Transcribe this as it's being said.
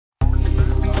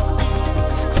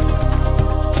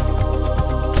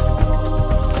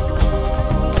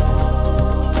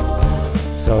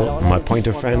my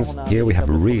pointer friends, here we have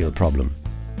a real problem.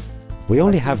 We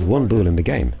only have one bull in the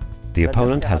game. The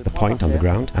opponent has the point on the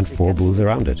ground and 4 bulls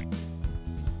around it.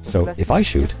 So if I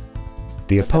shoot,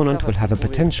 the opponent will have a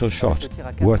potential shot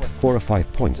worth 4 or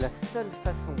 5 points.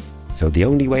 So the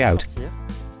only way out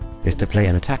is to play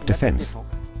an attack defense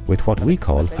with what we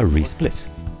call a resplit.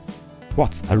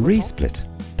 What's a resplit?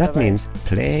 That means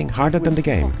playing harder than the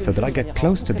game so that I get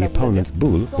close to the opponent's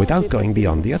bull without going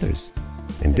beyond the others.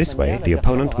 In this way, the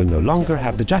opponent will no longer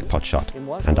have the jackpot shot,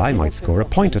 and I might score a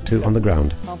point or 2 on the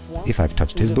ground if I've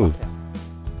touched his bull.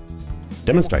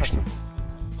 Demonstration.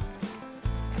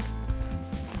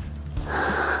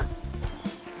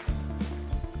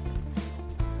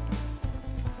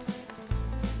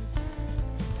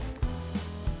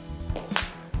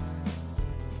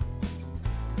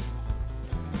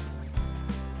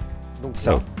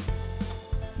 So,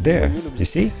 there, you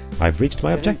see, I've reached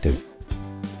my objective,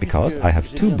 because I have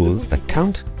 2 bulls that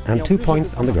count and 2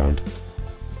 points on the ground.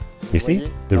 You see,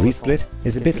 the resplit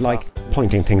is a bit like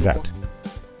pointing things out.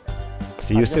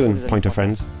 See you soon, pointer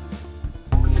friends.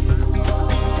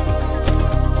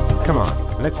 Come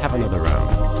on, let's have another round.